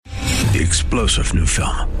the explosive new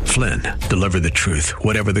film, Flynn, deliver the truth,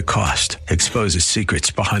 whatever the cost, exposes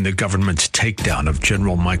secrets behind the government's takedown of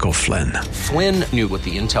General Michael Flynn. Flynn knew what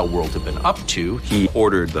the intel world had been up to. He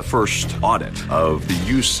ordered the first audit of the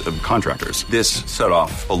use of contractors. This set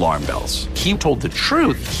off alarm bells. He told the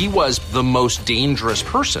truth. He was the most dangerous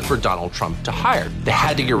person for Donald Trump to hire. They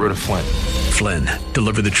had to get rid of Flynn. Flynn,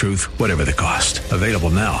 deliver the truth, whatever the cost. Available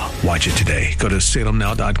now. Watch it today. Go to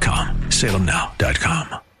salemnow.com.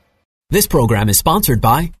 salemnow.com. This program is sponsored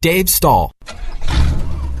by Dave Stahl.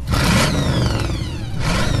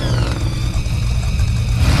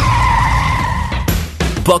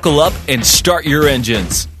 Buckle up and start your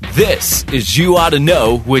engines. This is You Ought to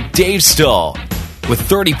Know with Dave Stahl. With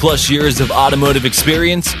 30-plus years of automotive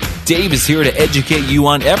experience, Dave is here to educate you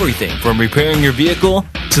on everything from repairing your vehicle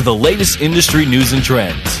to the latest industry news and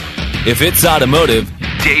trends. If it's automotive,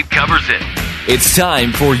 Dave covers it. It's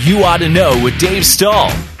time for You Ought to Know with Dave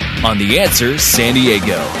Stahl on The Answer San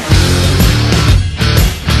Diego. All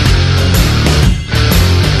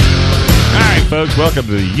right, folks, welcome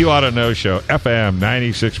to the You Ought to Know Show, FM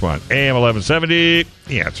 96.1, AM 1170,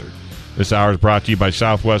 The Answer. This hour is brought to you by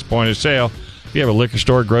Southwest Point of Sale. If you have a liquor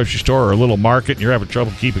store, grocery store, or a little market and you're having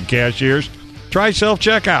trouble keeping cashiers, try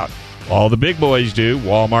self-checkout. All the big boys do,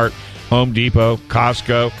 Walmart, Home Depot,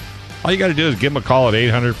 Costco. All you got to do is give them a call at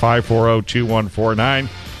 800-540-2149.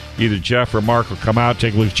 Either Jeff or Mark will come out,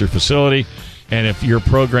 take a look at your facility, and if your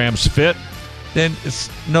programs fit, then it's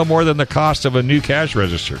no more than the cost of a new cash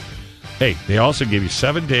register. Hey, they also give you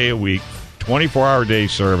 7-day-a-week, 24-hour day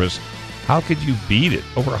service. How could you beat it?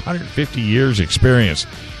 Over 150 years experience.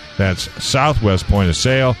 That's Southwest Point of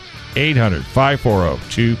Sale,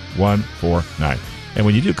 800-540-2149. And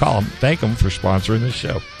when you do call them, thank them for sponsoring this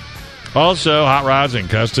show. Also, Hot Rods and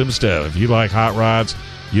Custom Stuff. If you like hot rods,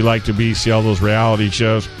 you like to see all those reality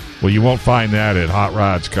shows, well, you won't find that at Hot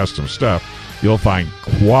Rods Custom Stuff. You'll find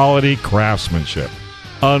quality craftsmanship.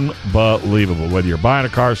 Unbelievable. Whether you're buying a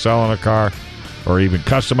car, selling a car, or even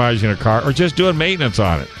customizing a car, or just doing maintenance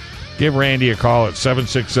on it, give Randy a call at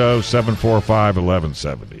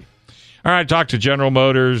 760-745-1170. All right, I talked to General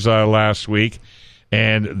Motors last week,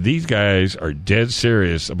 and these guys are dead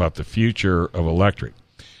serious about the future of electric,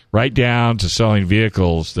 right down to selling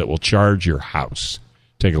vehicles that will charge your house.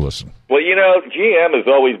 Take a listen. Well, you know, GM has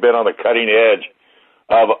always been on the cutting edge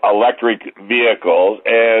of electric vehicles,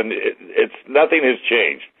 and it's nothing has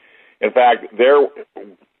changed. In fact, they're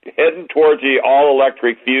heading towards the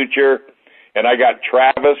all-electric future, and I got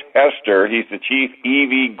Travis Hester. He's the Chief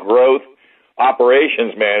EV Growth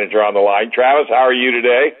Operations Manager on the line. Travis, how are you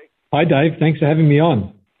today? Hi, Dave. Thanks for having me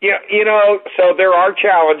on. Yeah, you know, so there are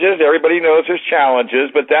challenges. Everybody knows there's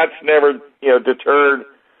challenges, but that's never, deterred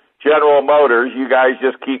General Motors. You guys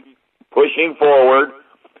just keep pushing forward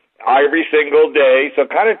every single day. So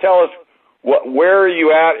kind of tell us where are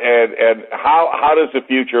you at and how does the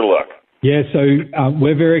future look? Yeah, so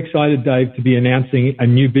we're very excited, Dave, to be announcing a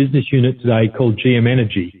new business unit today called GM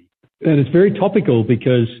Energy. And it's very topical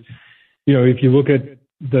because, if you look at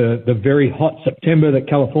the very hot September that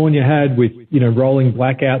California had with, rolling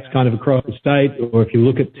blackouts kind of across the state, or if you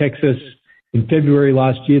look at Texas in February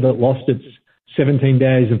last year that lost its 17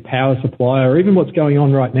 days of power supply, or even what's going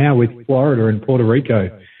on right now with Florida and Puerto Rico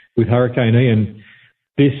with Hurricane Ian,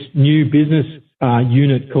 this new business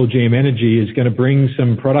unit called GM Energy is going to bring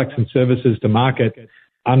some products and services to market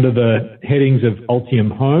under the headings of Ultium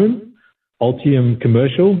Home, Ultium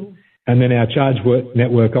Commercial, and then our charge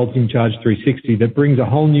network, Ultium Charge 360, that brings a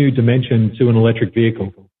whole new dimension to an electric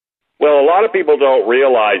vehicle. Well, a lot of people don't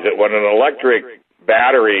realize that when an electric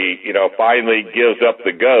battery, finally gives up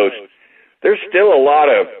the ghost, there's still a lot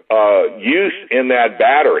of use in that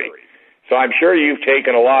battery. So I'm sure you've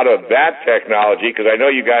taken a lot of that technology, because I know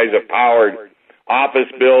you guys have powered office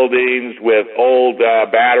buildings with old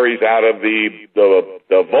batteries out of the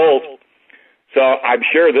Volt. So I'm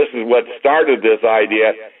sure this is what started this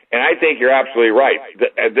idea. And I think you're absolutely right.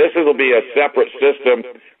 This will be a separate system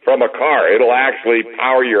from a car. It'll actually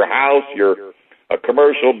power your house, a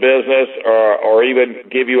commercial business, or even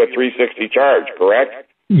give you a 360 charge, correct?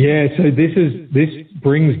 Yeah, so this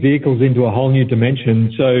brings vehicles into a whole new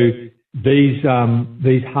dimension. So these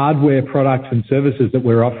hardware products and services that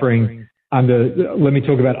we're offering let me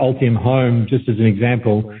talk about Ultium Home just as an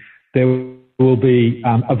example. There will be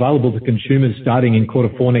available to consumers starting in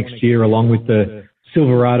Q4 next year, along with the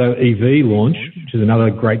Silverado EV launch, which is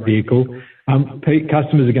another great vehicle.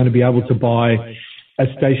 Customers are going to be able to buy a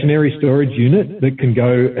stationary storage unit that can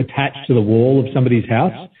go attached to the wall of somebody's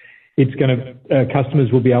house. Customers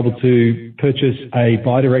will be able to purchase a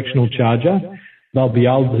bidirectional charger. They'll be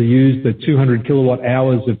able to use the 200 kilowatt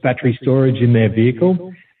hours of battery storage in their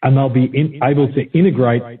vehicle. and they'll be able to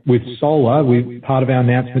integrate with solar. Part of our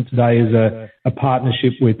announcement today is a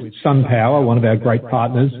partnership with SunPower, one of our great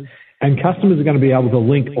partners, and customers are going to be able to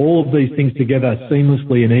link all of these things together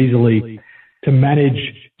seamlessly and easily to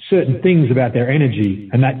manage certain things about their energy,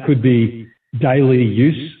 and that could be daily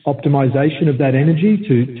use optimization of that energy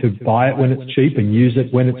to buy it when it's cheap and use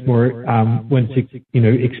it when it's more when it's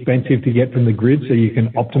expensive to get from the grid, so you can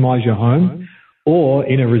optimize your home. Or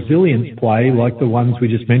in a resilience play like the ones we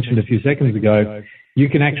just mentioned a few seconds ago, you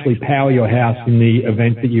can actually power your house in the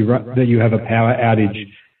event that you have a power outage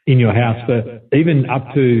in your house for even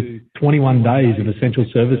up to 21 days of essential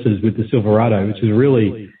services with the Silverado, which is a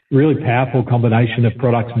really, really powerful combination of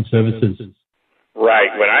products and services. Right.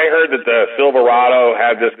 When I heard that the Silverado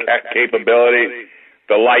had this capability,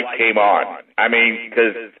 the light came on. I mean,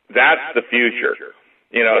 because that's the future.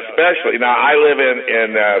 Especially now I live in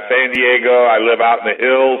San Diego. I live out in the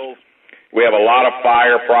hills. We have a lot of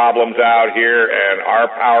fire problems out here, and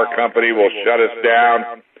our power company will shut us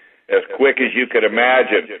down as quick as you could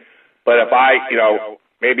imagine. But if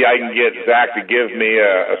maybe I can get Zach to give me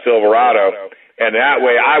a Silverado, and that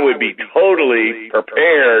way I would be totally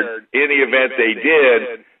prepared in the event they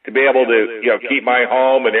did to be able to, keep my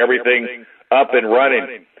home and everything up and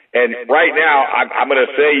running. And right now, I'm going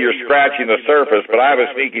to say you're scratching the surface, but I have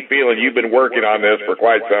a sneaky feeling you've been working on this for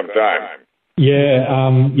quite some time.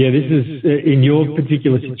 Yeah, this is, in your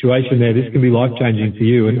particular situation there, this can be life-changing for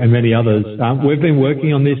you and many others. We've been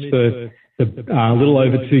working on this for a little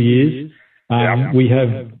over 2 years. We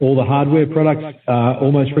have all the hardware products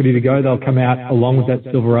almost ready to go. They'll come out along with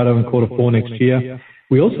that Silverado in Q4 next year.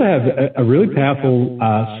 We also have a really powerful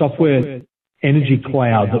software energy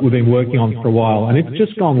cloud that we've been working on for a while, and it's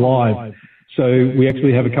just gone live. So we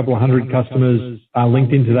actually have a couple of hundred customers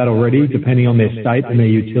linked into that already, depending on their state and their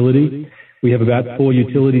utility. We have about 4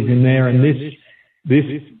 utilities in there, and this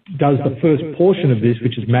does the first portion of this,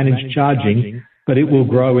 which is managed charging, but it will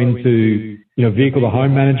grow into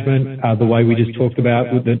vehicle-to-home management, the way we just talked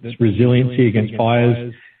about with its resiliency against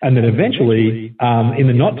fires, and then eventually, in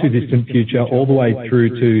the not-too-distant future, all the way through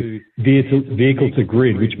to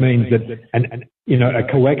vehicle-to-grid, which means that a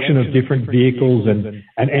collection of different vehicles and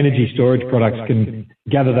energy storage products can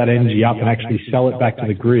gather that energy up and actually sell it back to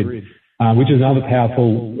the grid, which is another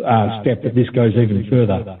powerful step that this goes even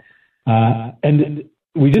further. And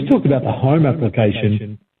we just talked about the home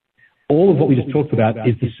application. All of what we just talked about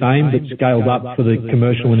is the same but scaled up for the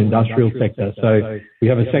commercial and industrial sector. So we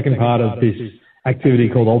have a second part of this activity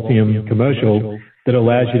called Ultium Commercial that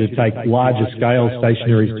allows you to take larger scale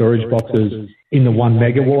stationary storage boxes in the 1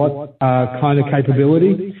 megawatt kind of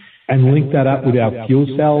capability and link that up with our fuel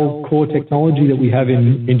cell core technology that we have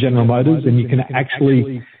in General Motors, and you can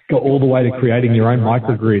actually go all the way to creating your own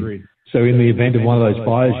microgrid. So in the event of one of those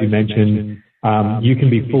fires you mentioned, you can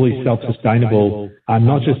be fully self-sustainable,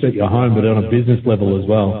 not just at your home, but on a business level as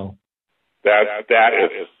well. That is,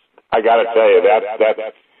 I got to tell you,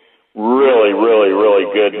 that's really, really, really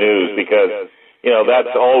good news, because,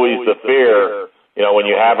 that's always the fear, when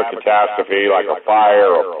you have a catastrophe like a fire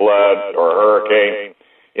or flood or a hurricane,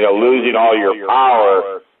 losing all your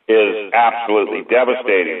power is absolutely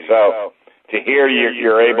devastating. So to hear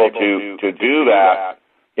you're able to do that,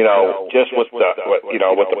 just with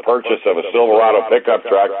the purchase of a Silverado pickup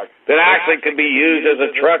truck that actually can be used as a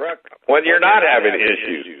truck when you're not having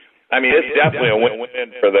issues. I mean, it's definitely a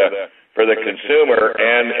win-win for the consumer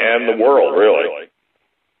and the world, really.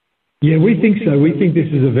 Yeah, we think so. We think this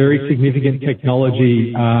is a very significant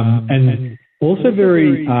technology and also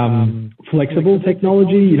very flexible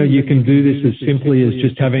technology. You can do this as simply as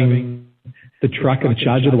just having the truck and a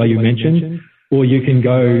charger, the way you mentioned, or you can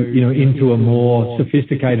go, into a more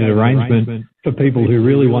sophisticated arrangement for people who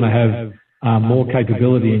really want to have more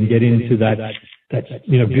capability and get into that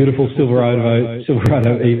beautiful Silverado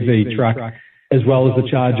EV truck, as well as the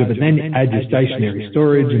charger, but then add your stationary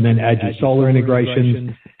storage and then add your solar integrations,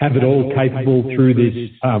 have it all capable through this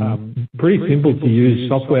pretty simple to use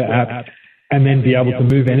software app, and then be able to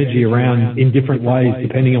move energy around in different ways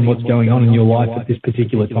depending on what's going on in your life at this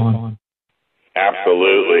particular time.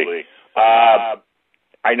 Absolutely.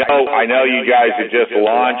 I know you guys have just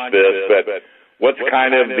launched this, but what's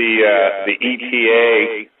kind of the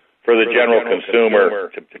ETA for the general consumer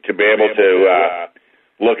to be able to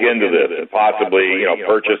look into this and possibly,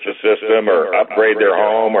 purchase a system or upgrade their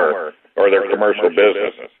home or their commercial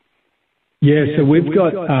business? Yeah, so we've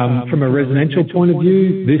got, from a residential point of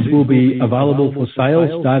view, this will be available for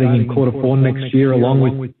sale starting in Q4 next year, along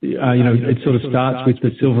with, it sort of starts with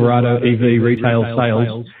the Silverado EV retail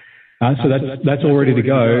sales. So that's all ready to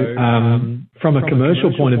go. From a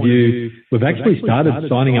commercial point of view, we've actually started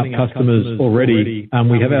signing up customers already.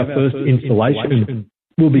 We have our first installation.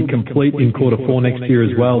 Will be complete in Q4 next year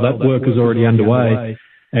as well. That work is already underway.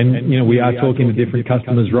 And, we are talking to different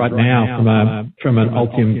customers right now from an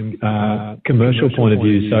Ultium commercial point of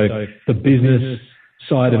view. So the business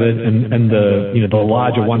side of it and the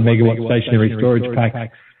larger 1 megawatt stationary storage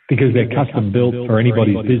pack, because they're custom built for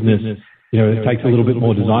anybody's business, it takes a little bit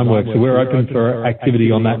more design work. So we're open for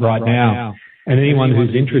activity on that right now. And anyone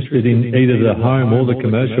who's interested in either the home or the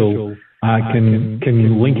commercial can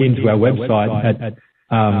link into our website at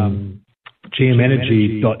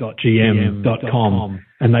gmenergy.gm.com,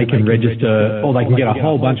 and they can register, or they can get a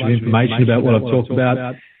whole bunch of information about what I've talked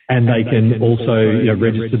about, and they can also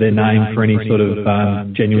register their name for any sort of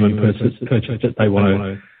genuine purchase that they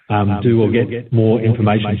want to do or get more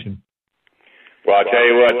information. Well, I'll tell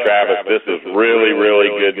you what, Travis, this is really,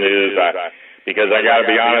 really good news. Because I got to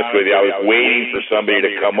be honest with you, I was waiting for somebody to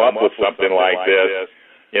come up with something like this.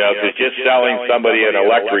 Because just selling somebody an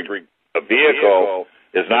electric vehicle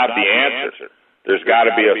is not the answer. There's got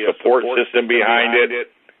to be a support system behind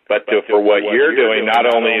it. But for what you're doing, not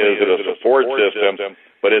only is it a support system,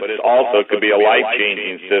 but it also could be a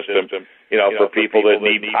life-changing system, for people that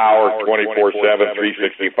need power 24/7,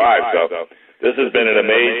 365. So this has been an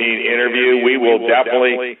amazing interview. We will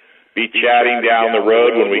definitely be chatting down the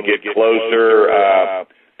road when we get closer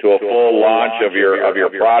to a full launch of your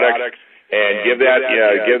products. And give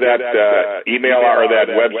that email or that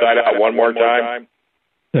website out one more time.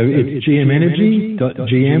 So it's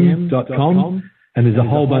gmenergy.gm.com, and there's a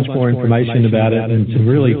whole bunch more information about it and some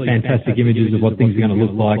really fantastic images of what things are going to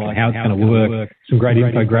look like and how it's going to work. Some great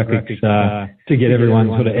infographics to get everyone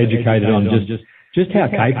sort of educated on just how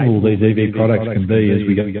capable these EV products can be as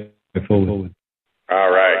we go forward.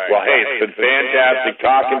 All right. Well, hey, it's been fantastic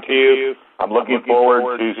talking to you. I'm looking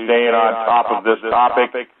forward to staying on top of this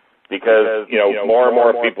topic because, more and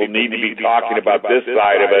more people need to be talking about this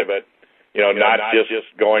side of it, not just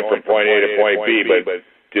going from point A to point B, but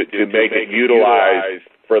to make it utilized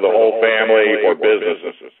for the whole family or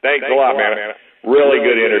businesses. Thanks a lot, man. Really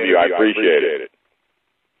good interview. I appreciate it.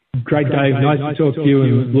 Great, Dave. Nice to talk to you,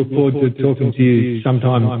 and look forward to talking to you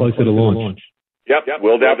sometime closer to launch. Yep,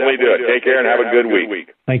 we'll definitely do it. Take care and have a good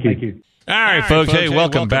week. Thank you. All right, folks. Hey,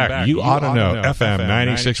 welcome back. You ought to know. FM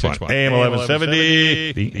 96.1, AM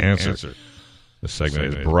 1170. The Answer. This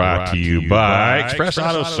segment is brought to you by Express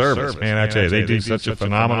Auto Service. Man, I tell you, they do such a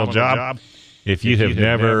phenomenal job. If you have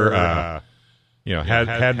never,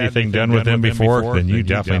 had anything done with them before, then you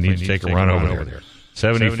definitely need to take a run over there.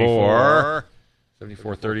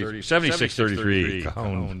 7633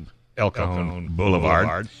 El Cajon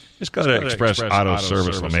Boulevard. Just go to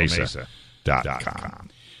ExpressAutoServiceLaMesa.com.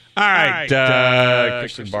 All right,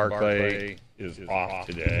 Christian Barclay is off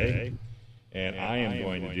today, and I am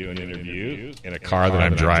going to do an interview in a car that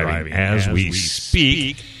I'm driving as we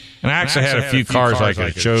speak. And I actually had a few cars I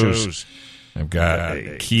could have chose. I've got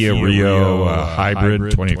a Kia Rio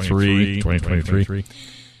Hybrid 2023.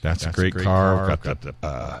 That's a great car. I've got the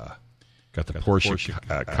Porsche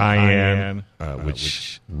Cayenne,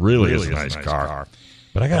 which really is a nice car.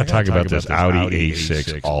 But I got to talk about this Audi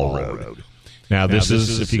A6 All-Road. Now, this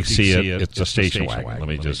is, if you can see it, it's a station wagon. Let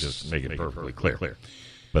me just make it perfectly clear.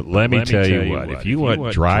 But let me tell you what, if you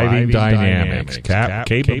want driving dynamics,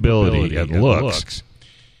 capability, and looks,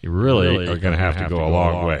 you really are going to have to go a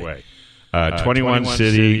long way. 21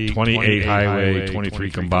 city, 28 highway,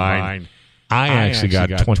 23 combined. I actually got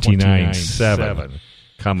 29.7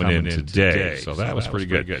 coming in today, so that was pretty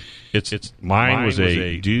good. Mine was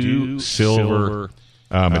a dew silver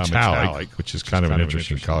metallic, which is kind of an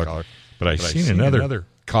interesting color. But I've seen another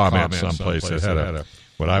comment someplace that had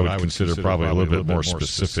what I would consider probably a little bit more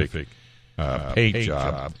specific paint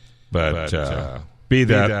job. But be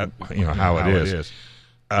that how it is.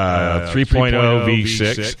 3.0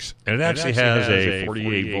 V6, and it actually has a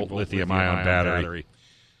 48-volt lithium-ion battery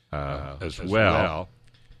as well.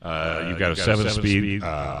 You've got a 7-speed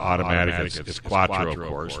automatic. It's quattro, of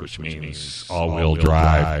course, which means all-wheel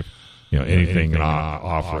drive. Anything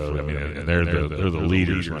off-road. I mean, they're the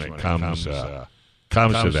leaders when it comes to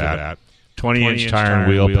that. 20-inch tire and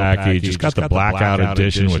wheel package. It's got the Blackout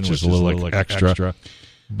Edition, which is a little extra.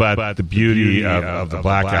 But the beauty of the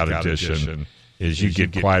Blackout Edition is you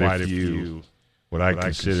get quite a few what I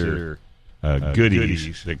consider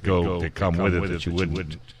goodies that come with it that you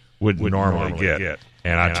wouldn't normally get.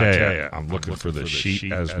 And I tell you, I'm looking for the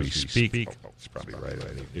sheet as we speak. Oh, it's probably right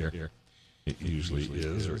here. It usually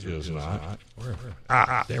is or is not.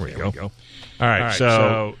 There we go. All right,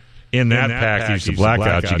 so in that package, the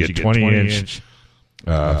Blackout, you get 20-inch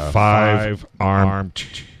 5-arm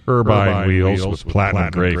turbine wheels with platinum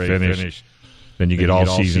gray finish. Then you get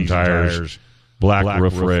all-season tires, black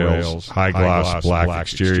roof rails, high-gloss black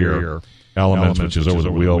exterior elements, which is over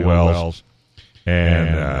the wheel wells.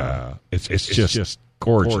 And it's just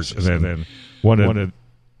gorgeous. And then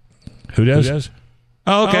who does?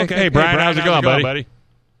 Oh, okay. Hey, Brian, how's it going, buddy?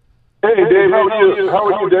 Hey, Dave, how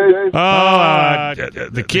are you, Dave?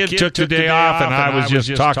 The kid took the day off, and I was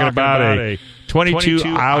just talking about a 22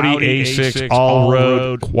 Audi A6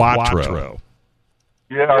 all-road Quattro.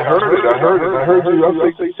 Yeah, I heard it. I heard you. I was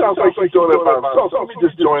like, it sounds like he's doing it by himself. Let me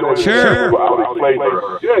just join in. Sure. Audi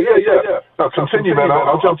flavor. Yeah. Now, continue, man.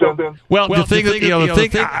 I'll jump in. Well, the thing,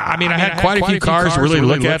 I mean, I had quite a few cars to really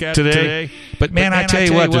look at today. But, man, I tell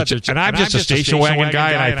you what, and I'm just a station wagon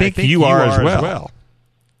guy, and I think you are as well.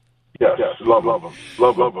 Yes, love them.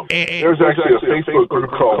 There's actually a Facebook group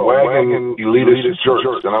called Wagon Elitist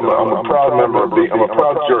Jerks, and I'm a proud member of I'm a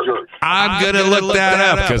proud jerk. I'm going to look that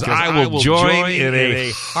up because I will join in a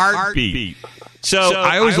heartbeat. So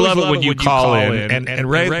I always love it when you call in, and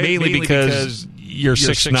mainly because you're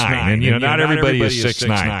 6'9", and not everybody is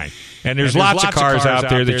 6'9". And there's lots of cars out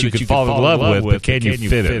there that you can fall in love with, but can you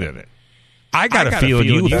fit in it? I got a feeling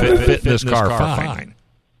you would fit in this car fine.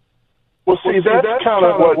 Well, see, that's kind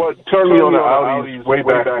of what turned me on the Audis way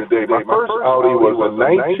back in the day. My first Audi was a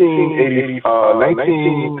 1985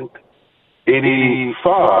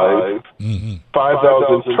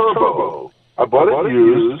 5000 Turbo. I bought it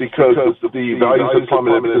used because the values had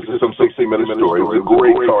plummeted because of some 60-minute story. It was a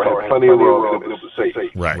great car, had plenty of room, and it was safe.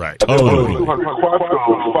 Right. Totally. 200 Quattro,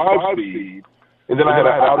 5-speed. And then I had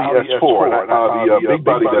an Audi S4, the big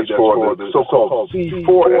body S4, the so-called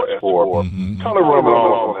C4 S4. Kind of rubbing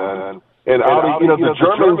off, man. And Audi, the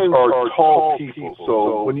Germans are tall people.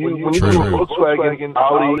 So when you do Volkswagen,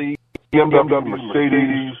 Audi, BMW,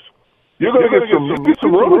 Mercedes, you're going to get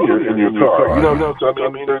some room in your car.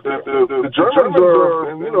 The Germans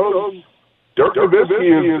are, Dirk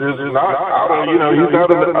Nowitzki is not out of, he's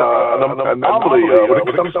not an anomaly when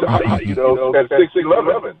it comes to height, at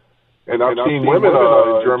 6'11". And I've seen women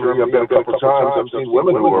in Germany, I've been a couple of times, I've seen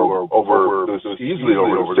women who are easily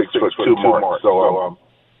over 6'2" mark. So,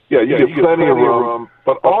 yeah, you get plenty of room,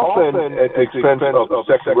 but often at the expense of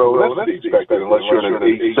second row. That's to be expected unless you're in an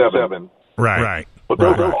 8-7. Right. But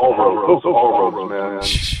those are all roads. Those are all roads, man.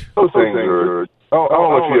 Those things are. I don't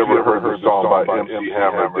know if you ever heard the song by MC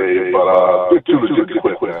Hammer, Dave, but they're too legit to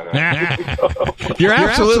quit, man. You're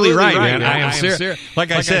absolutely right, man. I am serious.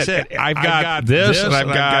 Like I said, I've got this, and I've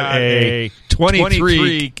got a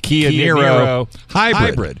 23 Kia Niro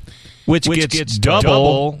hybrid, which gets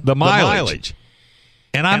double the mileage.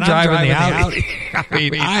 And I'm driving the Audi.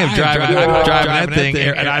 I'm driving that thing,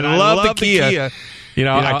 and I love the Kia.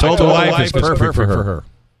 I told the wife it's perfect for her.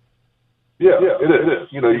 Yeah, it is.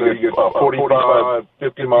 You get 45,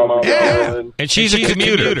 50 miles an hour. And she's a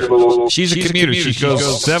commuter. She's a commuter. She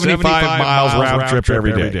goes 75 miles round trip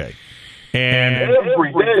every day. And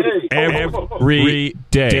every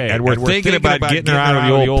day. And we're thinking about getting her out of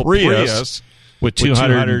the old Prius with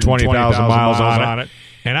 220,000 miles on it.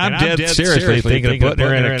 And I'm dead seriously thinking of putting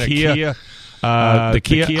her in a Kia, the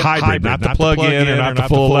Kia hybrid, not the plug-in or not the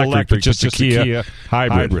full electric, but just the Kia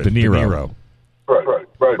hybrid, the Niro. Right.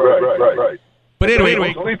 But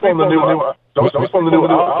anyway, don't sleep on the new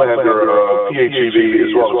Outlander PHEV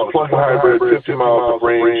as well. It's a plug-in hybrid, 50 miles of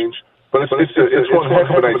range. But it's one heck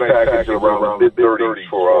of a nice package around mid-30s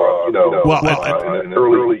for,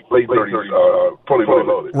 late 30s, fully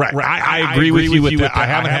loaded. Right. I agree with you with that. I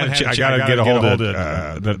haven't had a chance. I got to get a hold of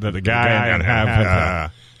the guy and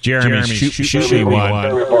have Jeremy shoot me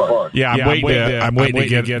one. Yeah, I'm waiting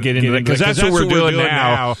to get into it because that's what we're doing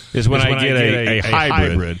now is when I get a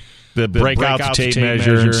hybrid, the break out the tape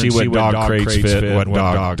measure and see what dog crates fit and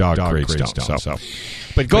what dog crates don't. So,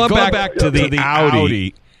 but going back to the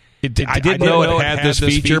Audi. I didn't know it had this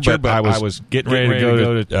feature, but I was getting ready to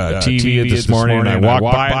go to TV this morning, and I walked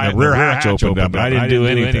by, and the rear hatch opened up, and I didn't do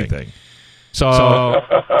anything. So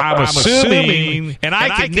I'm assuming, and I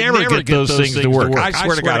can never get those things to work. I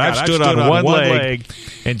swear to God, I've stood on one leg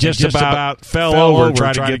and just about fell over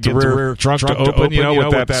trying to get the rear trunk to open,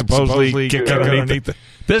 with that supposedly kick underneath.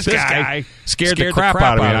 This guy scared the crap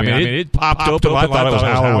out of me. I mean, it popped open. I thought it was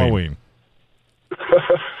Halloween.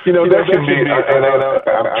 That can be, and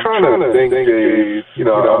I'm trying to think, Dave,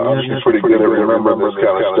 I'm usually pretty good at remembering this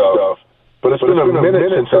kind of stuff, but it's been a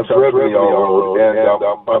minute since I've driven the all-road, and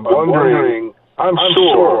I'm wondering, I'm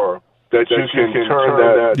sure that you can turn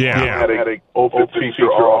that automatic open feature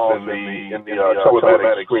off in the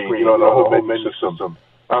telematic screen, the whole menu system.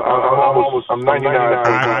 I'm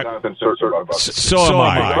 99% certain about that. So am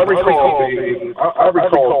I. I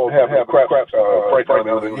recall having crap right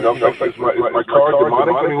now. Is my car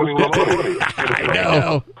demonic? I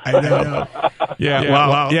know.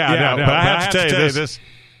 Yeah, but I have to tell you,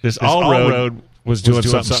 this All Road was doing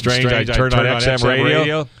something strange. I turned on XM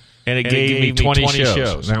radio, and it gave me 20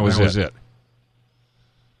 shows. And that was it.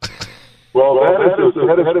 Well, that is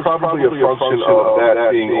probably a function of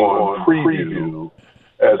that being on preview,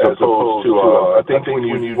 as opposed to I think when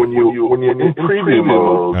you're in preview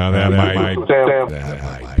mode. That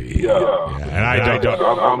might be. Yeah. And I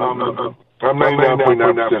don't. I'm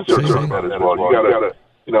 99.9% certain of that as well. You gotta.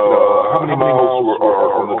 How many miles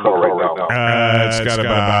are on the car right now? It's got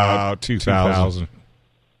about 2,000.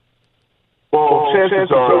 Well,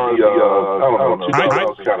 chances are I don't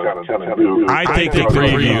know. I think the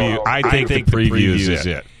preview is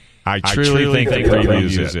it. I truly think the preview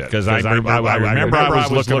is it. Because I remember I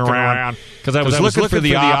was looking around because I was looking for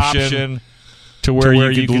the option to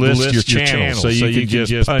where you could list your channels, so you could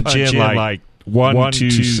just punch in like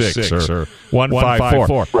 126 or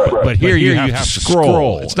 154. But here you have to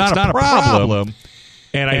scroll. It's not a problem.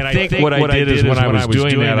 And I think what I did is when I was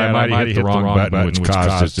doing that, I might have hit the wrong button, which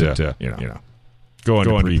caused it to go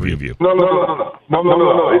into preview view. No.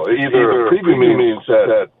 It's either preview means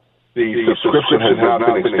that the subscription has not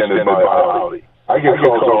been extended by Audi. I get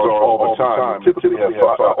calls all the time. Typically have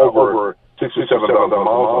over 6,000 or 7,000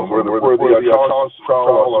 miles where the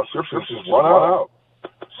trial subscriptions run out.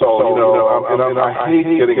 So, and I hate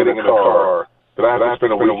getting in a car that I have to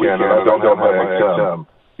spend a weekend and I don't have my XM.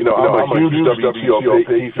 I'm a huge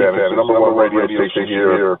WTOP fan. It's the number one radio station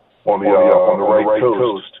here on the right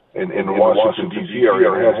coast in the Washington, D.C.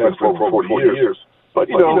 area. It has been for 40 years. But,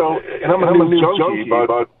 and I'm a new junkie, but,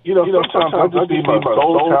 sometimes I just need my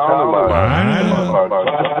soul town, my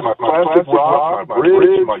classic rock, my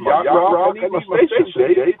bridge, my yacht rock. I need my station,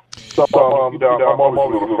 Dave. So, I'm always a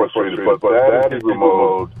little frustrated, but that is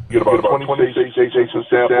remote. You get about 26 station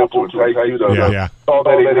sample to entice you to all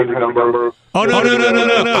that 800 number. Oh, no.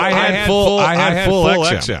 I had full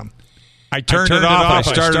XM. I turned it off,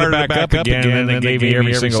 I started it back up again, and then gave me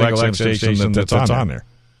every single XM station that's on there.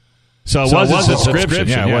 So it was a subscription.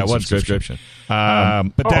 Yeah, it was a subscription.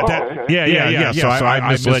 But that. So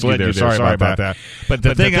I misled you there. Sorry about that. But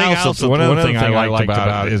the thing else, one other thing I liked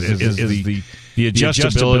about it is the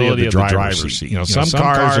adjustability of the driver's seat. Some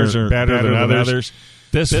cars are better than others.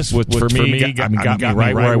 This for me got me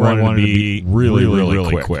right where I wanted to be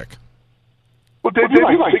really quick. Well, Dave,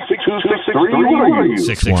 you like 6'2", 6'3"? What are you?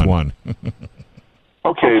 6'1".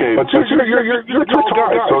 Okay, but you're a tall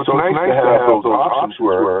guy, so it's nice to have those options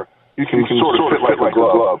where you can sort of fit like a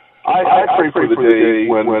glove. I pray for the day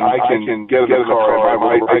when I can get in the car and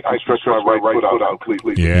I can stretch my right foot out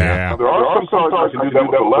completely. Yeah. Now, there are some cars that can do that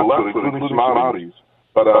with the left foot, including some Audis.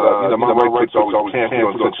 But, my right foot's always can't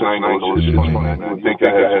on such an angle. I think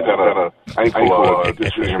I had a ankle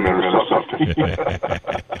disfigurement or something.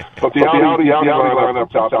 But the Audi lineup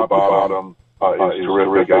top to bottom is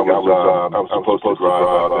terrific. I was supposed to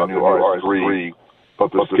drive the new RS3.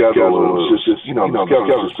 But the schedule is just, the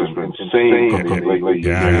schedule's just been insane for me lately.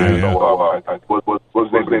 I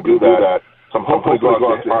wasn't able to do that. So I'm hopefully going to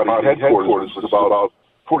go to Audi headquarters. It's about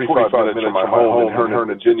 45 minutes from my home in Hearn,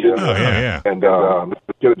 Virginia. Oh, yeah. And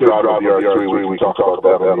get a drive of the R3. We can talk about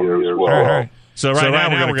that on the air as well. All right. So right now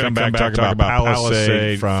we're going to come back and talk about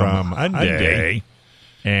Palisade from Hyundai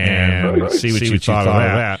and see what you thought of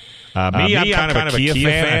that. Me, I'm kind of a Kia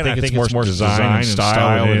fan. I think it's more design and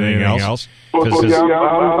style than anything else. I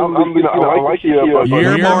like Kia.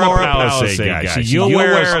 You're more a Palisade guy. So you'll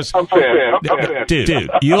wear a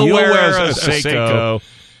Seiko,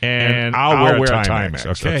 and I'll wear a Timex.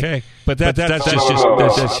 Okay, but that's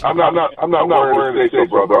just. I'm not wearing a Seiko,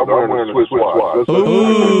 brother. I'm wearing a Swiss watch.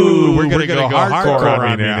 Ooh, we're gonna go hardcore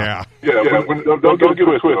on me now. Yeah, don't get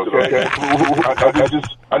it twisted, okay?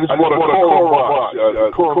 I just want a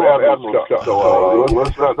Corum watch. So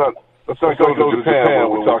let's not go to Japan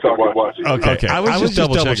when we talk about watching. Okay. I was just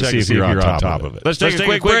double checking to see if you're on top of it. Let's take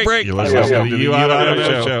a quick break. You're listening to the You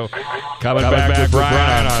Auto Show. Coming back with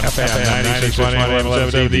Brian on FM 96.1 AM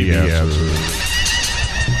 1170.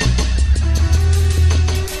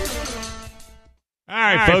 All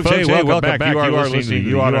right, folks. Hey, welcome back. You are listening to the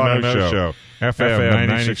You Auto Show. FM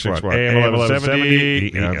 96.1 AM 1170.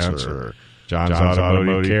 The Answer. John's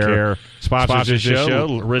Automotive Care sponsors this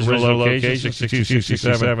show. Original location,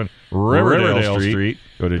 6267 Riverdale Street.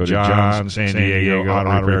 Go to John San Diego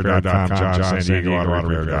AutoRepair.com. John San Diego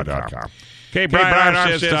AutoRepair.com. Okay, Brian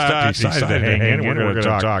Armstead decided to hang in. We're going to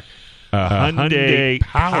talk Hyundai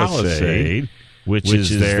Palisade, which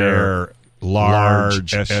is their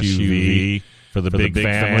large SUV for the big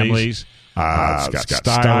families. It's got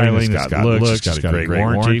styling, it's got looks, it's got a great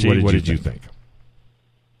warranty. What did you think?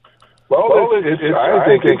 Well, I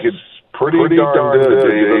think it's pretty darn good,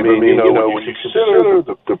 Dave. I mean, when you consider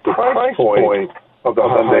the price point of the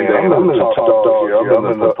Hyundai, I'm in the top dog here. I'm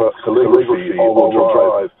in the Calligraphy all-wheel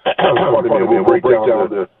drive. We'll break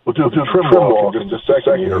down we'll do trim walk in just a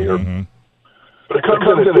second here. Mm-hmm. But it comes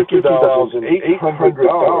in at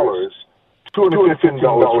 $50,800,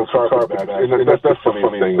 $215 for car back. And that's the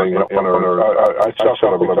funny thing. I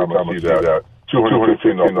chuckle every time I see that.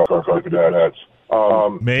 $215 for car back.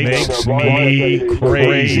 Makes me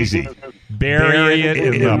crazy. Bury it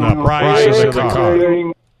in the price of the car.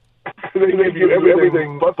 They give you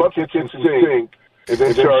everything but kitchen sink, and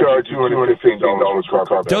then charge $215 for a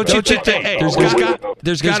car. Don't you think? Hey,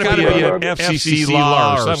 there's got to be an FCC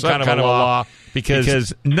law or some kind of a law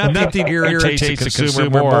because nothing irritates a consumer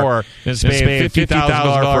more than paying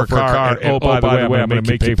 $50,000 for a car. And, by the way, I'm going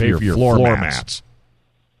to make you pay for your floor mats.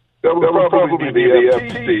 That would probably be the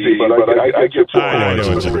FTC, but I get to it.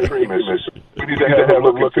 We need to have a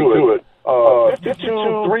look into it.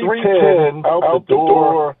 52,310 out the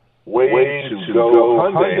door. Way to go,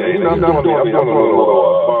 Hyundai. I'm doing a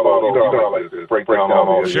little breakdown on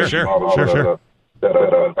all Sure.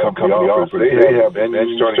 That company offers. They have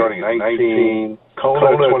engines starting at 19,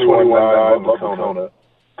 Kona 21.9,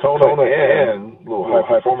 Kona N, a little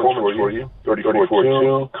high performance for you,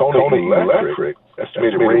 34.2, Kona Electric,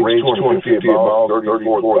 estimated range 250 miles,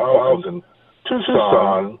 34,000,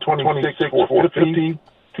 Tucson 26,450,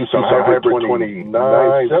 Tucson Hybrid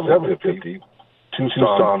 29,750.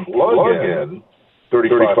 Tucson plug-in,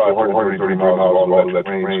 35,430 miles long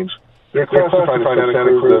electric range. They're classifying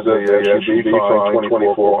Santa Cruz as a SUV from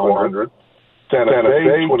 24,400, Santa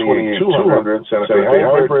Fe 28,200, Santa Fe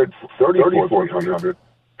Hybrid 34,400,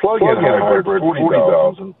 plug-in hybrid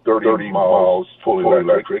 40,000, 30 miles fully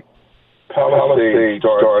electric. Palisade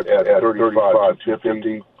starts at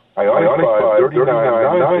 35,250, Ioniq 5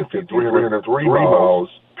 39,950, 303 miles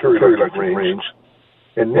periodic range.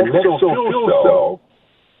 And Nexo fuel cell,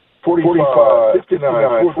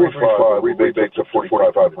 59,45, rebate to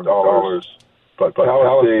 $4,500. But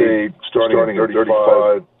Palisade starting at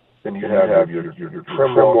 35, then you have your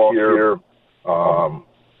trim walk here.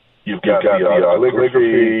 You've got the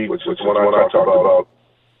Calligraphy, which is one I talked about,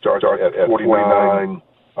 starts at 49.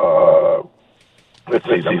 Let's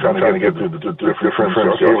see, I'm trying to get through the different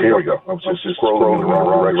trims. Here we go. I'm just scrolling in the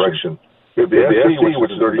wrong direction. The SE,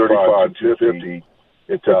 which is 35,250.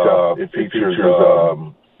 It features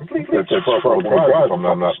it's front-wheel drive, if I'm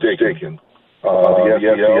not mistaken. The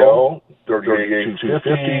SEL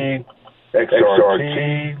 38,250,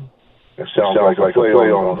 XRT. It sounds like a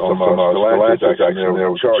play on some Stellantis action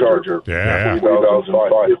there with Charger.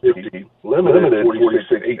 3,550, limited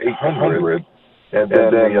 46,800, and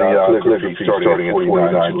then the Calligraphy starting at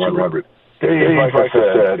 49,200. Hey, like I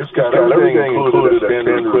said, it's got everything included,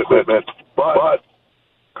 standard equipment, but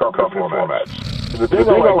carbon formats. The thing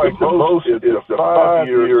I like the most is the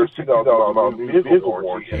 5-year, $6,000 new vehicle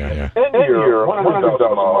warranty, and 10-year,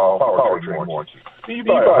 $100,000 powertrain warranty. You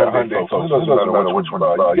buy a Hyundai, so it doesn't matter which one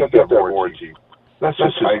you get that warranty. That's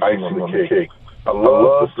just icing on the cake. I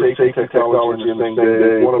love the safety technology in the same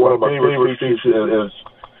day. One of my favorite features is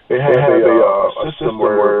they have a system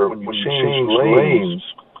where when you change lanes,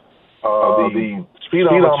 the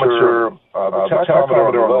speedometer, the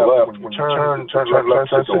tachometer on the left, when you turn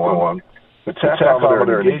left signal on, the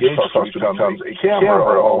tachometer and the gauge cluster becomes a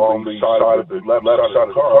camera along the side of the left side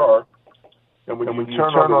of the car. And when you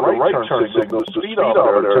turn on the right turn signal, the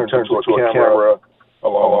speedometer turns into a camera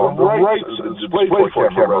along the right, the display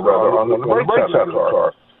camera rather, on the right side of the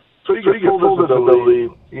car. So you get full visibility.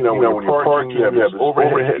 When you're parking, you have this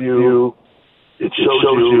overhead view. It shows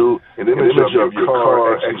you an image of your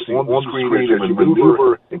car actually on the screen as you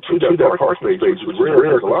maneuver into that parking space, which is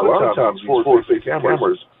rare because a lot of times these forward-facing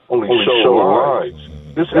cameras only show lines.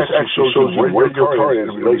 This actually shows you where your car is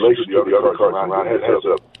in relation to the other cars around. It has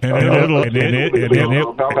a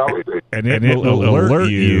and it will alert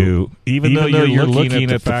you, even though you're looking at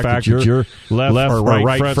the fact that your left or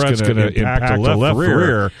right front's going to impact the left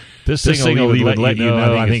rear. This thing will even let you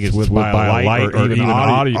know. I think it's with by a light or even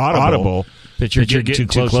audible that you're getting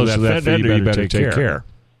too close to that fender. You better take care.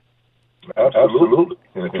 Absolutely.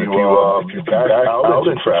 And if you back out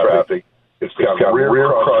in traffic, it's got rear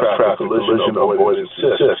cross-traffic collision avoidance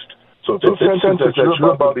assist. So it's incentive that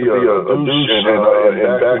you're about to be a douche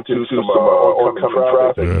and back to some oncoming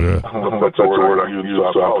traffic. That's the word I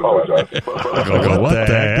use, so I apologize. What the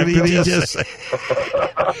heck did he just say?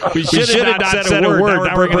 We should have not said a word.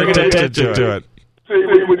 Now we're bringing attention to it.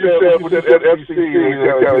 What you said with that FCC,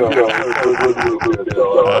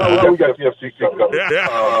 we got the FCC covered.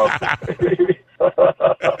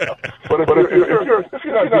 But if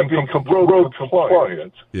you're not being road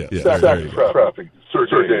compliant, traffic, Sir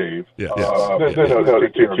Dave, then they'll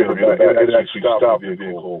take care of it. It actually stops the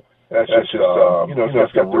vehicle. That's just,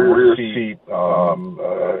 it's got the rear seat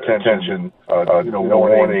attention,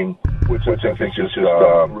 warning, which I think is just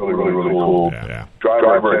really, really, really cool. Yeah.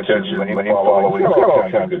 Driver attention, lane following, all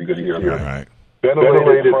kinds of good here. Right.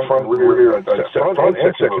 Ventilated front, rear, and second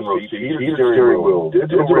row seats, heated steering wheel,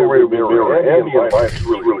 digital rear mirror, and the lights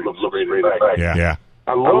really looks great at night. Yeah.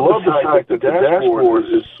 I love the fact that the dashboard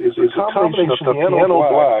is a combination of piano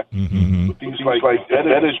black with these like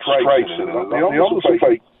edited stripes in it. They almost look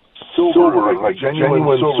like silver, like genuine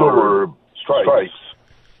silver stripes.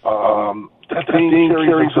 That thing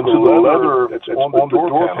carries into the leather that's on the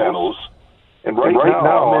door panels. And right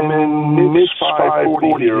now, I'm in mid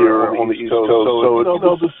 540 here on the East Coast, so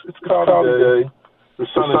it's cloudy day. The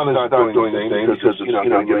sun is not doing anything because it's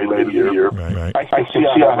getting late here. Right. I can see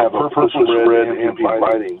I have a purple red ambient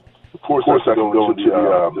lighting. Of course, I can go to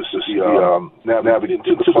navigate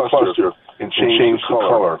to the cluster and change the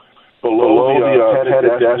color. Below the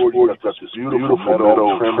headed dashboard, you've got this beautiful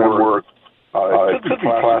metal trim work. It could be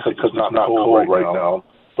plastic because it's not cold right now,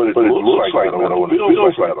 but it looks like metal and it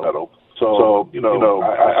feels like metal. So,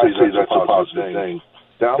 I say that's a positive thing.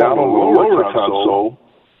 Down on the lower console,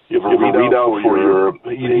 you have a readout for your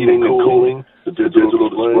heating and cooling, the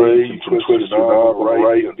digital display, you can twist the knob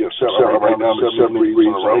right, you have set right now to 70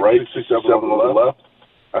 degrees on the right, 67 on the left.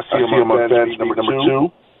 I see them on bench number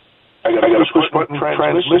 2. I got a push-button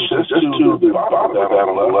transmission just to the bottom of that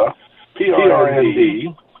on the left. PRND,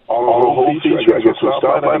 all the whole feature. I get to a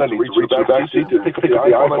stoplight, I need to reach the back seat to pick up the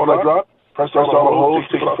iPhone I dropped. Press all the holes,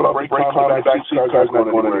 take it up, brake climb, back seat, car's not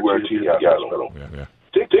going anywhere, to the gas pedal.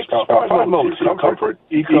 Take 5 moments, comfort,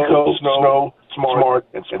 eco, snow, smart,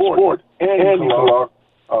 and sport. And you can lock,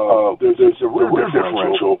 there's a rear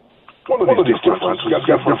differential. One of these differentials, it's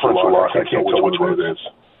got differential lock, I can't tell which one it is.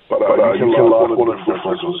 But you can lock one of the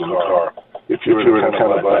differentials in the car if you're in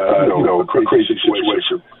kind of a crazy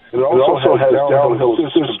situation. And it also has downhill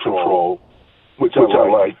system control, which I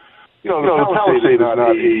like. The Palisade is not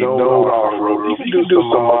a no off-road. You can do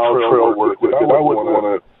some mild trail work with it. I wouldn't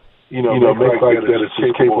want to, make like that it's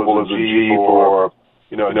capable of a Jeep or, a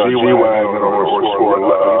G-Wagon or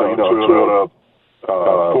Toyota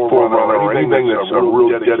 4Runner or anything that's a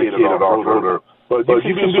real dedicated off-roader. But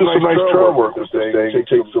you can do some nice trail work with this thing. Take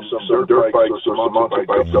some dirt bikes or some mountain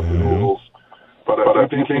bikes up the hills. But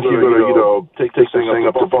if you think you're going to, take this thing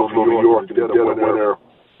up to Buffalo, New York, in the dead of winter,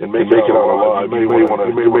 and make it out alive, you may want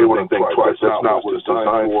to think twice. That's not what it's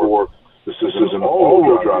designed for. This is an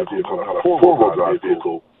all-wheel drive vehicle, not a four-wheel drive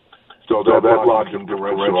vehicle. So that locking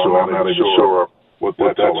differential, I'm not even sure what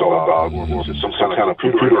that's all about. It's some kind of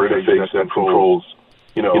computer interface that controls,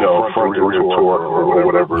 front rear torque or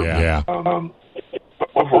whatever. Yeah.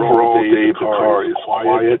 Overall, Dave, the car is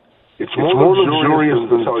quiet. It's more luxurious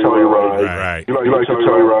than Telluride. Right. You like the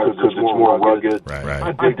Telluride because it's more rugged. Right.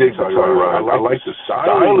 I dig the Telluride. I like the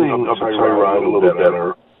styling of the Telluride a little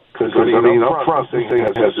better. Because, up front, this thing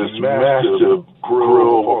has this massive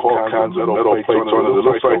grill with all kinds of metal plates on it. It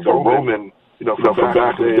looks like a Roman, from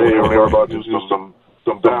back in the day when they were about to do some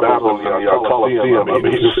battles in the Coliseum.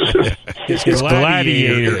 It's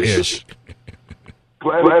gladiator-ish.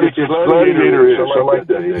 Gladiator-ish. I like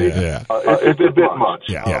that. Yeah. It's a bit much.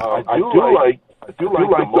 Yeah. I do like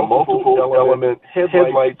the multiple element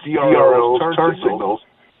headlights, DRLs, turn signals.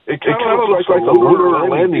 It kind of looks like a lunar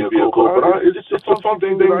landing vehicle, but it's a fun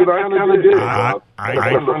thing that I kind of did. I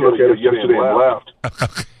looked at it yesterday and laughed.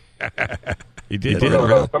 He did.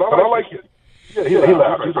 But I like it. Yeah, he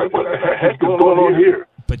laughed. He's like, what the heck is going on here?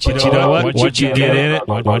 But you know what? Once you get in it,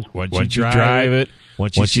 once you drive it,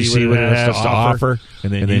 once you see what it has to offer,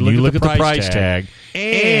 and then you look at the price tag,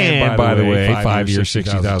 and by the way, 5 years,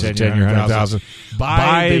 60,000, 10 year, 100,000,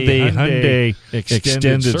 buy the Hyundai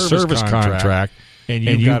extended service contract, and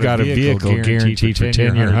you've got a vehicle guaranteed for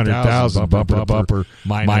 10 year, 100,000, bumper to bumper,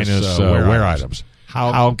 minus wear items.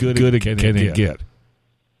 How good can it get?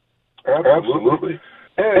 Absolutely.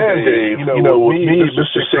 And Dave, me, Mr.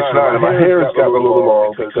 6'9", my hair has gotten a little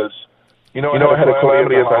long because, I had a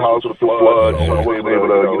calamity at the house with the flood, so I wasn't able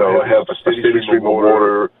to, have a steady stream of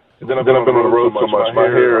water. And then I've been on the road so much, my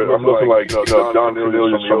hair, I'm looking like Don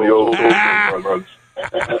Cornelius from the old runs.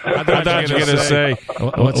 I thought you were going to say,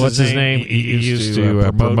 what's his name? He used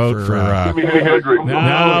to promote for...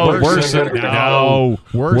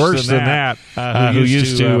 worse than that. Who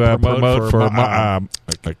used to promote for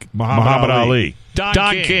Muhammad Ali. Don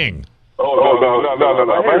King.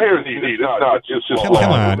 No. My hair is neat. It's not. It's just Come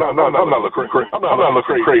on. No, I'm not looking crazy. I'm not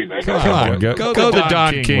looking crazy. Come on, go the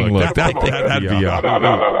Don King look. That'd be up.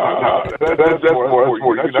 No. That's more.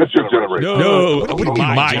 That's your generation. No, it would be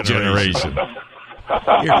my generation.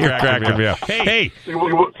 You're cracking me up. Hey. Yeah,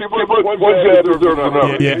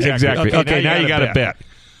 exactly. Okay, now you got to bet.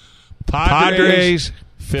 Padres,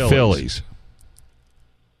 Phillies.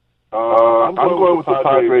 I'm going with the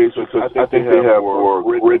Padres because I think they have more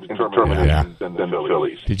grit and determination than the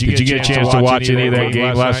Phillies. Did you get a chance to watch any of that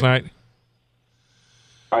game last night?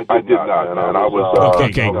 I did not, and I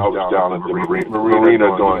was down in the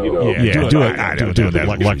marina doing, doing that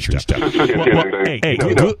luxury stuff. Hey,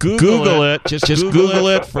 Google it. Just Google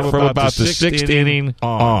it from about the sixth inning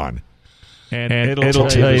on, and it'll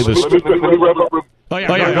tell you the. Oh yeah,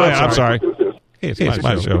 go ahead. I'm sorry. Hey, it's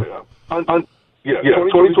my show.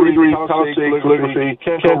 2023 Palisade calligraphy.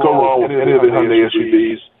 Can't go wrong with any of the Hyundai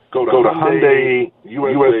SUVs. Go to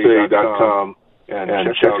HyundaiUSA.com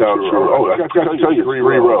and check out your. I got to tell you,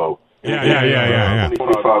 3-row. Yeah.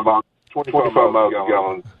 25 miles a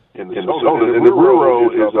gallon. And the rear row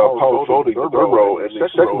is power folding. The third row and the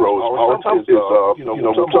second row is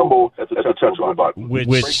tumble at the touch of a button.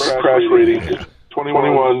 Which crash rating is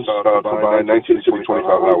 21 combined 1920 25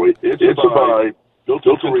 highway. It's a vibe. Built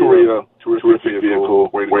in Korea, terrific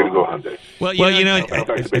vehicle. Way to go, Hyundai. Well,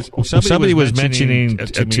 somebody was mentioning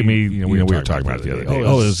to me, we were talking about it the other day. It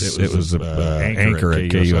was the anchor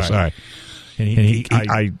at KUSI. And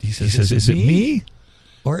he says, is it me?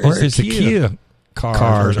 Or is the Kia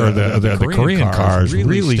cars or the Korean cars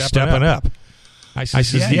really stepping up? I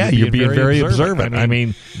says, yeah, you're being very observant. I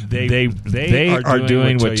mean, they are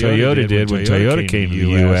doing what Toyota did when Toyota came to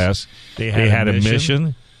the U.S. They had a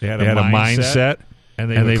mission, they had a mindset,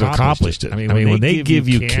 and they've accomplished it. I mean, when they give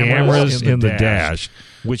you cameras in the dash,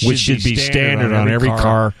 which should be standard on every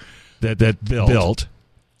car that built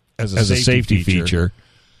as a safety feature,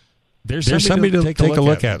 there's somebody to take a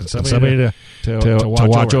look at it, somebody to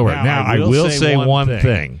watch over it. Now, I will say one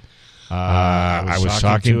thing. I was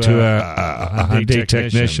talking to a Hyundai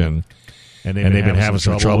technician, and they've been having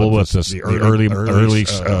some trouble with the early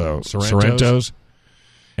Sorrentos,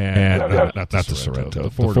 and not the Sorrento, the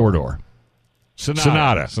four-door.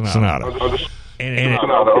 Sonata. So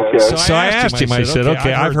I asked him, I said,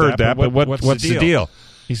 okay, I've heard that, but what's the deal?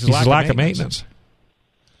 He says, lack of maintenance.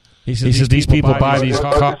 He says these people buy these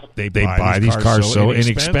cars. They buy these cars so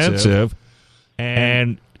inexpensive,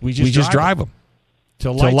 and we just drive them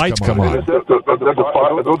till lights come on. Is that the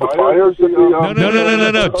fires?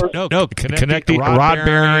 No. Connecting rod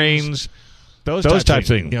bearings, those type of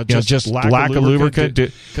things. Just lack of lubricant.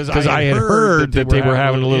 Because I had heard that they were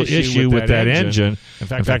having a little issue with that engine. In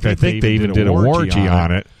fact, I think they even did a warranty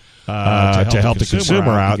on it to help the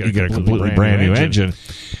consumer out. You get a completely brand new engine.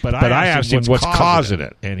 But I asked him what's causing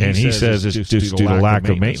it, and he says it's just due to lack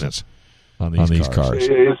of maintenance on these cars.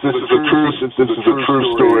 This is a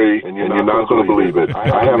true story, and you're not going to believe it.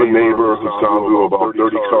 I have a neighbor who's gone through about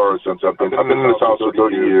 30 cars since I've been in this house for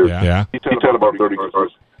 30 years. Yeah. He's had about 30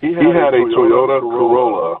 cars. He had a Toyota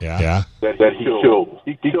Corolla that he killed.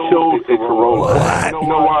 He killed a Corolla. You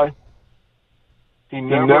know why? He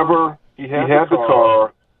had the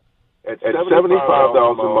car. At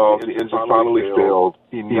 75,000 miles, the engine finally failed.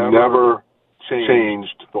 He never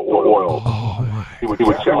changed the oil. He would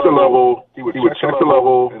check the level. He would check the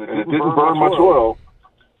level, and it didn't burn much oil.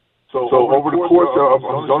 So over the course of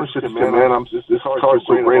his ownership, he said, "Man, this car is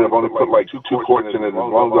so great. I've only put like two quarts in it as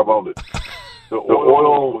long as I've owned it." The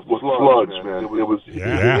oil was sludge, man. It was the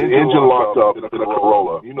engine locked up in a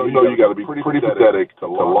Corolla. You know you got to be pretty pathetic to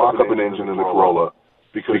lock up an engine in a Corolla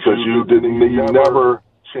because you never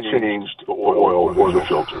changed the oil or the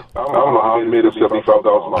filter. I don't know how he made it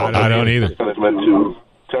 75,000 miles. I don't either. Testament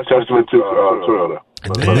to Toyota.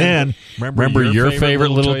 And then, remember your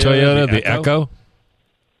favorite little Toyota, the Echo?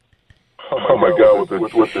 Oh my God!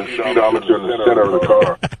 With the speedometer in the center of the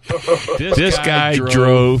car. This guy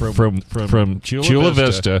drove from Chula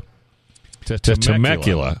Vista to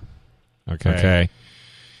Temecula. Okay.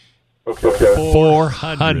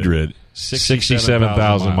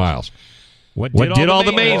 467,000 miles. What did all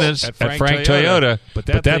the maintenance at Frank Toyota, but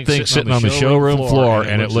that thing's sitting on the showroom floor,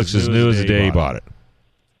 and it looks as new as the day he bought it.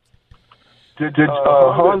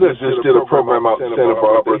 Honda just did a program out in Santa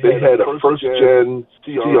Barbara. They had a first-gen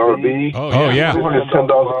CR-V. Oh, yeah.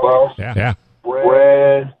 210,000 miles. Yeah.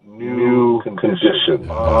 Brand new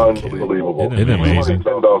condition. Unbelievable. Isn't it amazing?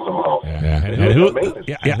 10,000 miles. Yeah.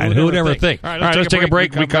 And who would ever think? All right, let's take a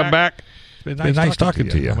break. We come back. It's been nice talking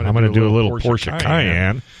to you. I'm going to do a little Porsche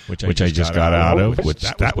Cayenne, which I just got out of, which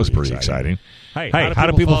that was pretty exciting. Hey, how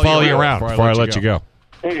do people follow you around before I let you go?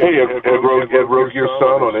 Hey, Ed Rogue, your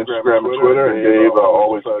son on Instagram and Twitter, and Dave,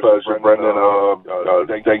 always a pleasure. Brendan,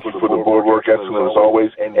 thank you for the boardwork, excellent as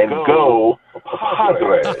always, and go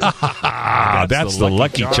Padres. That's the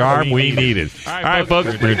lucky charm we needed. All right, folks,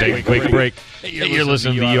 we're going to take a quick break. You're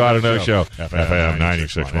listening to the You Ought to Know Show, FM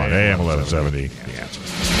 96.1, AM 1170. The Answer.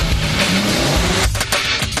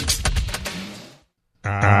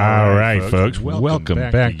 All right, folks, welcome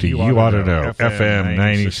back to You Ought to Know, FM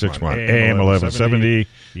 96.1, AM 1170,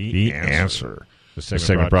 The Answer. The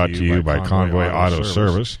segment brought to you by Convoy Auto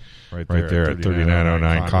Service, right there at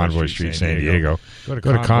 3909 Convoy Street, San Diego. Go to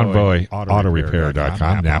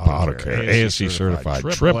convoyautorepair.com, Napa Auto Care, ASC certified,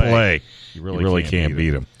 AAA. You really can't beat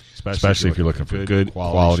them, especially if you're looking for good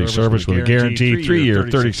quality service with a guaranteed 3-year,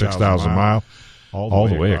 36,000-mile, all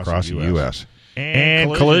the way across the U.S.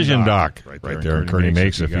 And Collision Doc, right there in Kearney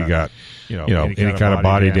Mesa. If you got, any kind of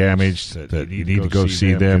body damage that you need to go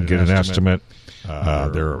see them, get an estimate.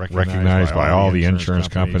 They're recognized by all the insurance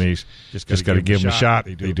companies. Just got to give them a shot.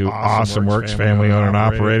 They do awesome work. Family owned and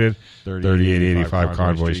operated. 3885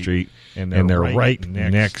 Convoy Street, and they're right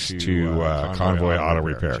next to Convoy Auto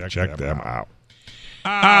Repair. Check them out.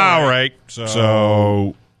 All right,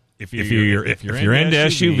 so if you're into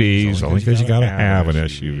SUVs, only because you got to have an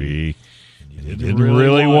SUV. You didn't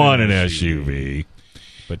really want an SUV,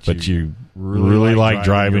 but you really like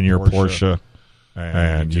driving your Porsche,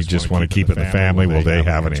 and you just want to keep it in the family, well, they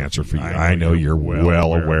have an answer for you. I know you're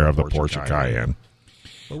well aware of the Porsche Cayenne.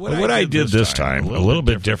 But what I did this time, a little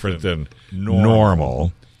bit different than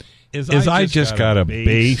normal, is I just got a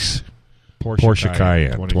base Porsche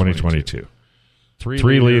Cayenne 2022.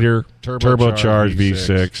 3-liter, turbocharged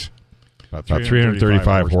V6, about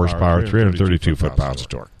 335 horsepower, 332 foot-pounds of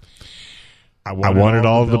torque. I wanted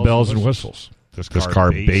all of the bells and whistles. This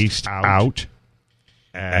car based out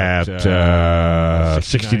at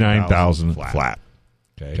 69,000 flat.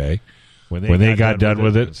 Okay. When they got done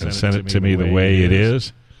with it and sent it to me the way it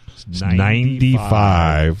is, it's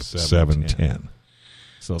 95,710.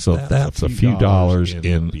 So that's a few dollars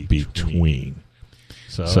in between.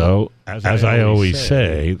 So as I always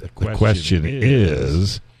say, the question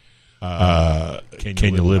is, can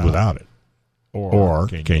you live without it, or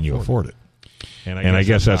can you afford it? And I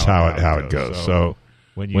guess that's how it goes. So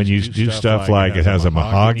when you do stuff like it has a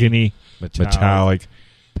mahogany metallic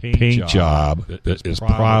paint job that is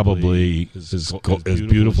probably as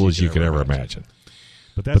beautiful as you could ever imagine.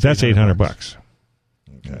 But that's $800.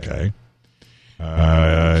 Okay.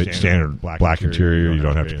 Standard black interior, you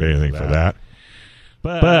don't have to pay anything for that.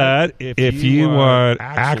 But if you want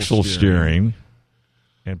axle steering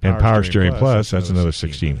and power steering plus, that's another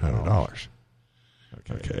 $1,600.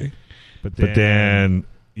 Okay. But then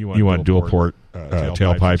you want dual port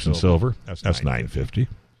tailpipes in silver. That's $950.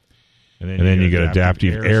 And then you get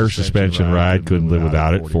adaptive air suspension ride. Couldn't live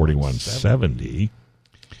without it. $4,170.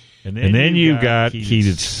 And then you've got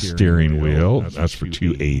heated steering wheel. That's for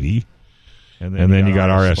 $280. And then you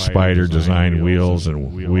got RS Spider design wheels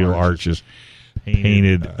and wheel arches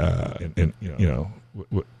painted,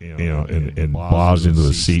 embossed into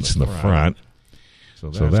the seats in the front.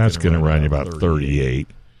 So that's going to run you about $38.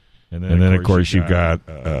 And then, of course, you've got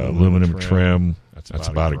aluminum trim. That's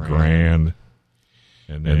about $1,000.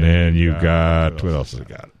 And then you've got, what else has it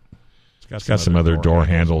got? It's got some other door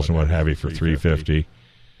handles and what have you for $350.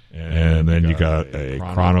 And then you got a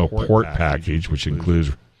Chrono Port package, which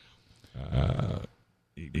includes,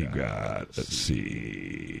 you got, let's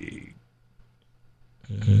see,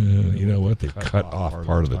 you know what? They cut off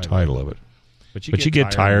part of the title of it. But you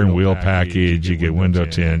get tire and wheel package, you get window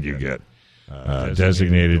tint, you get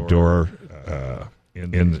designated door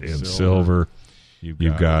in silver.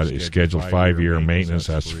 You've got a scheduled 5-year maintenance,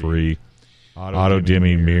 that's free. Auto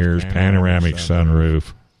dimming mirrors, panoramic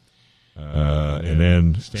sunroof. And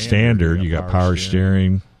then standard, you got power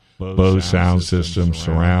steering, Bose sound system,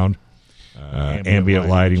 surround, ambient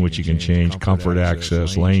lighting, which you can change, comfort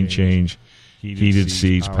access, lane change, heated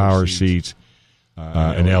seats, power seats,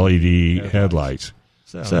 and LED headlights.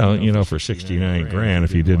 So, for $69,000,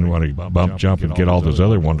 if you didn't want to bump, jump, and get all those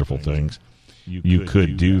other wonderful things, you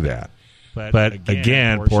could do that. But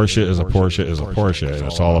again, Porsche is a Porsche is a Porsche, and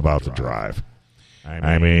it's all about the drive.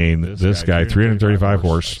 I mean, this guy, 335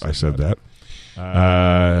 horse, I said that.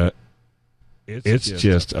 It's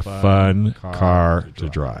just a fun car to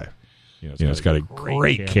drive. It's got a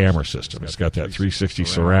great camera system. It's got that 360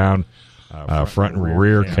 surround, front and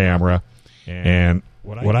rear camera, and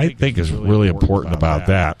what I think is really important about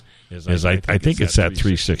that is I think it's that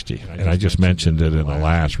 360, and I just mentioned it in the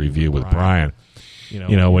last review with Brian.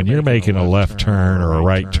 When you're making a left turn or a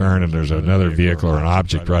right turn and there's another vehicle or an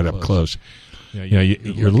object right up close,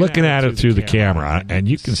 you're looking at it through the camera, and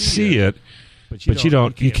you can see it, but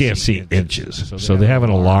you can't see inches. So they have an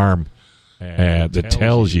alarm that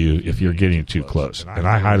tells you if you're getting too close. And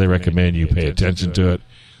I highly recommend you pay attention to it.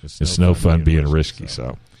 It's no fun being risky.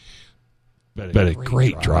 So, but a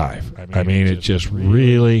great drive. I mean, it just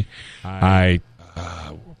really. Where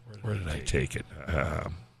did I take it?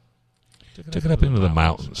 Took it up into the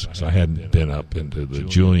mountains. So I hadn't been up into the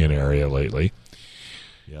Julian area lately.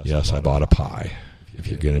 Yes, I bought a pie. If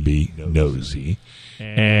you're going to be nosy,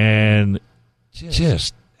 and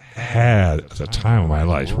just had the time of my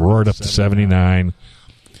life. Roared up to 79.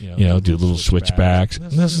 Do little switchbacks.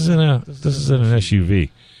 And this is in an SUV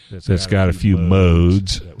that's got a few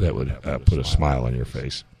modes that would put a smile on your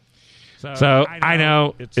face. So I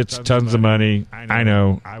know it's tons of money. I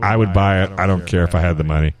know I would buy it. I don't care if I had the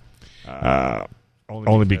money.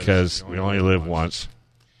 Only because we only live once.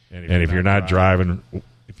 And if you're not driving,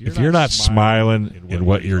 if you're not smiling in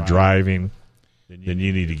what you're driving, then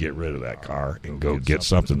you need to get rid of that car and go get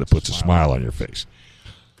something that puts a smile on your face.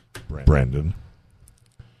 Brendan.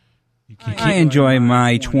 I enjoy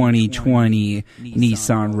my 2020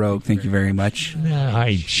 Nissan Rogue. Thank you very much.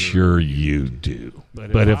 I'm sure you do.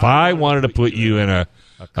 But if I wanted to put you in a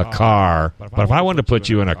car,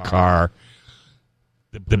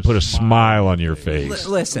 then put a smile on your face.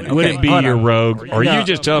 Listen, would it be your Rogue, or you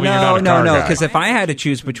just tell me you're not a car guy? No, because if I had to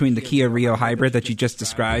choose between the Kia Rio Hybrid that you just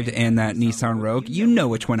described and that Nissan Rogue, you know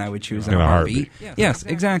which one I would choose in a heartbeat. Yes,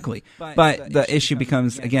 exactly. But the issue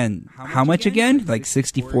becomes, again, how much again? Like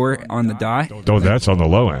 64 on the dot? Oh, that's on the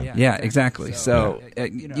low end. Yeah, exactly. So,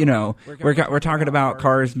 we're talking about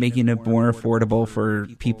cars making it more affordable for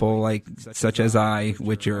people like such as I,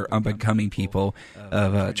 which are up-and-coming people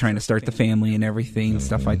of trying to start the family and everything.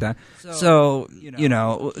 Stuff like that. So,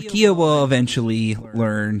 Kia will eventually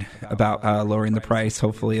learn about lowering the price,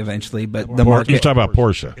 hopefully eventually. But the market... You're talking about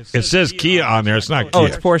Porsche. It says Kia on there. It's not Kia. Oh,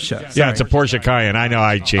 it's Porsche. Sorry. Yeah, it's a Porsche Cayenne. I know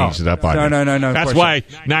I changed it up on you. No. That's Porsche. why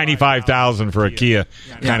 $95,000 for a Kia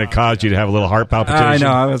kind of caused you to have a little heart palpitation. I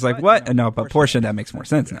know. I was like, what? No, but Porsche, that makes more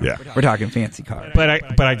sense now. Yeah. We're talking fancy car. But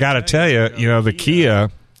I got to tell you, the Kia,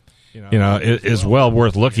 is well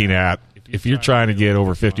worth looking at if you're trying to get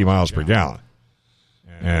over 50 miles per gallon.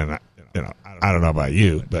 And, I don't know about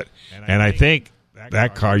you, and I think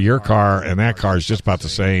that car, your car, and that car is just about the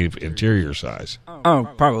same interior size. Oh,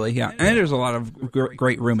 probably, yeah. And there's a lot of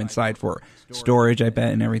great room inside for storage, I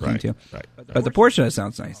bet, and everything, too. Right. But the Porsche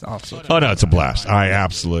sounds nice, also. Oh, no, it's a blast. I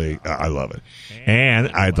love it.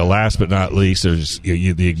 And the last but not least, there's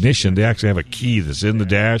the ignition. They actually have a key that's in the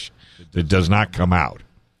dash that does not come out.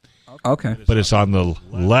 Okay. But it's on the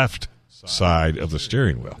left side of the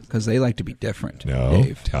steering wheel. Because they like to be different. No,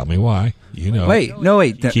 Dave. Tell me why.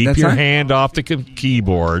 Wait. Keep your hand off the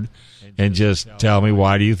keyboard and just tell me,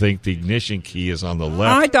 why do you think the ignition key is on the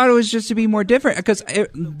left? I thought it was just to be more different because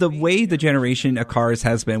the way the generation of cars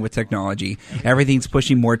has been with technology, everything's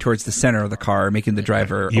pushing more towards the center of the car, making the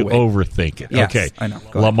driver You away. overthink it. Yes, okay. I know.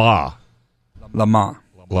 Le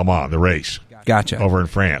Mans, the race. Gotcha. Over in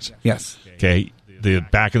France. Yes. Okay.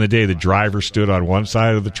 Back in the day, the driver stood on one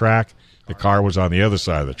side of the track. The car was on the other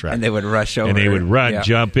side of the track. And they would rush over. And they would run,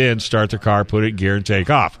 jump in, start the car, put it in gear, and take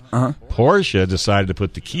off. Uh-huh. Porsche decided to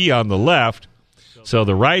put the key on the left so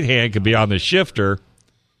the right hand could be on the shifter,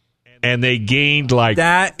 and they gained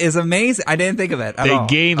That is amazing. I didn't think of it at all.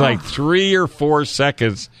 They gained 3 or 4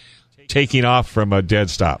 seconds taking off from a dead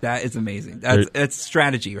stop. That is amazing. That's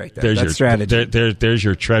strategy right there. That's strategy. There's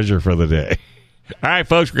your treasure for the day. All right,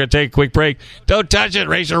 folks, we're going to take a quick break. Don't touch it.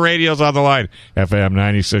 Racer Radio's on the line. FM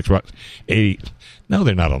 96.80. No,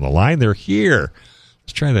 they're not on the line. They're here.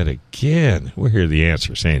 Let's try that again. We're here, The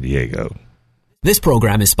Answer, San Diego. This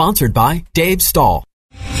program is sponsored by Dave Stahl.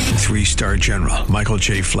 3-star General Michael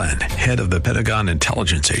J. Flynn, head of the Pentagon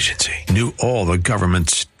Intelligence Agency, knew all the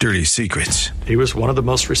government's dirty secrets. He was one of the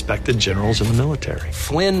most respected generals in the military.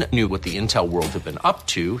 Flynn knew what the intel world had been up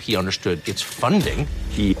to. He understood its funding.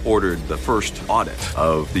 He ordered the first audit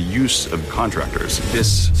of the use of contractors.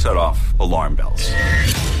 This set off alarm bells.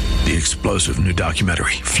 The explosive new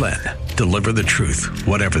documentary, Flynn, Deliver the Truth,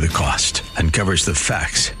 Whatever the Cost, uncovers the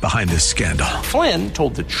facts behind this scandal. Flynn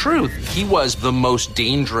told the truth. He was the most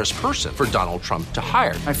dangerous person for Donald Trump to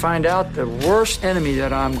hire. I find out the worst enemy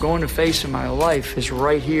that I'm going to face in my life is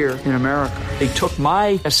right here in America. They took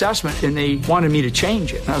my assessment and they wanted me to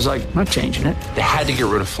change it. And I was like, I'm not changing it. They had to get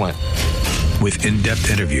rid of Flynn. With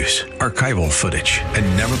in-depth interviews, archival footage, and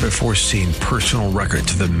never-before-seen personal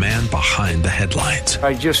records of the man behind the headlines.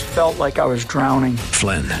 I just felt like I was drowning.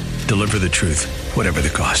 Flynn, Deliver the Truth, Whatever the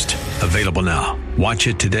Cost. Available now. Watch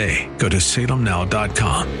it today. Go to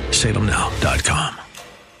salemnow.com. salemnow.com.